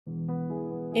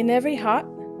In every heart,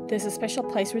 there's a special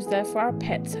place reserved for our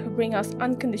pets who bring us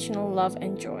unconditional love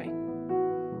and joy.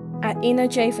 At Ina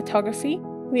J Photography,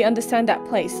 we understand that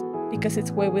place because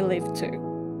it's where we live too.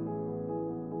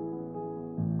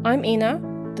 I'm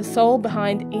Ina, the soul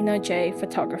behind Ina J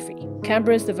Photography,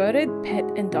 Canberra's devoted pet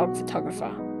and dog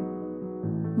photographer.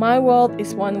 My world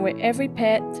is one where every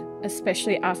pet,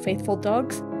 especially our faithful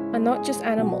dogs, are not just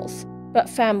animals, but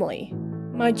family.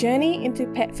 My journey into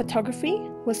pet photography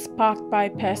was sparked by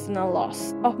personal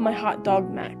loss of my heart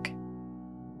dog Mac.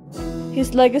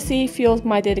 His legacy fuels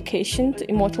my dedication to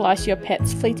immortalize your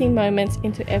pet's fleeting moments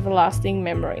into everlasting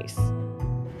memories.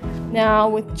 Now,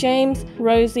 with James,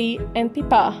 Rosie, and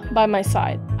Pippa by my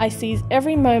side, I seize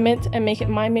every moment and make it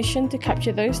my mission to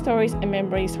capture those stories and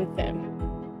memories with them.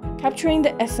 Capturing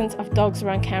the essence of dogs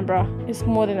around Canberra is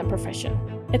more than a profession.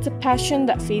 It's a passion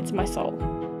that feeds my soul.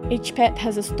 Each pet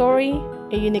has a story,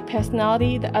 a unique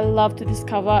personality that I love to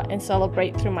discover and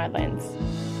celebrate through my lens.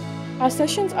 Our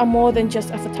sessions are more than just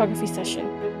a photography session.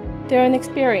 They're an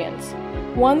experience,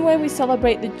 one where we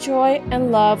celebrate the joy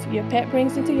and love your pet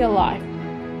brings into your life,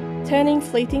 turning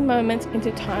fleeting moments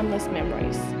into timeless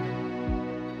memories.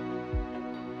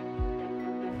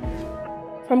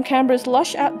 From Canberra's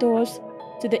lush outdoors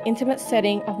to the intimate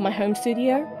setting of my home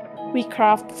studio, we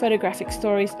craft photographic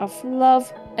stories of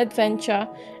love, adventure,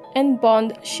 and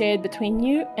bond shared between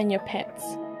you and your pets.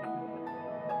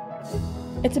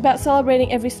 It's about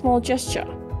celebrating every small gesture,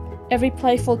 every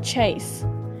playful chase,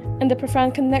 and the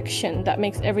profound connection that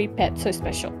makes every pet so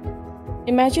special.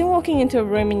 Imagine walking into a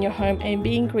room in your home and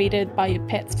being greeted by your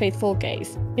pet's faithful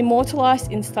gaze,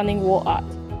 immortalized in stunning wall art,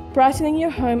 brightening your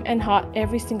home and heart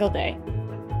every single day.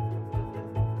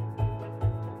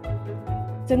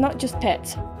 They're not just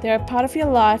pets, they're a part of your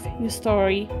life, your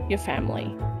story, your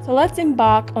family. So let's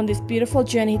embark on this beautiful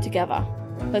journey together.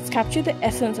 Let's capture the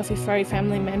essence of your furry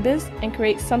family members and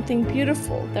create something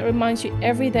beautiful that reminds you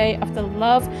every day of the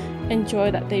love and joy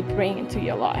that they bring into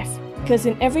your life. Because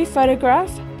in every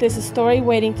photograph, there's a story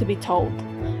waiting to be told.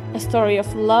 A story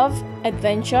of love,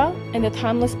 adventure, and the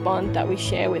timeless bond that we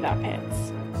share with our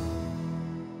pets.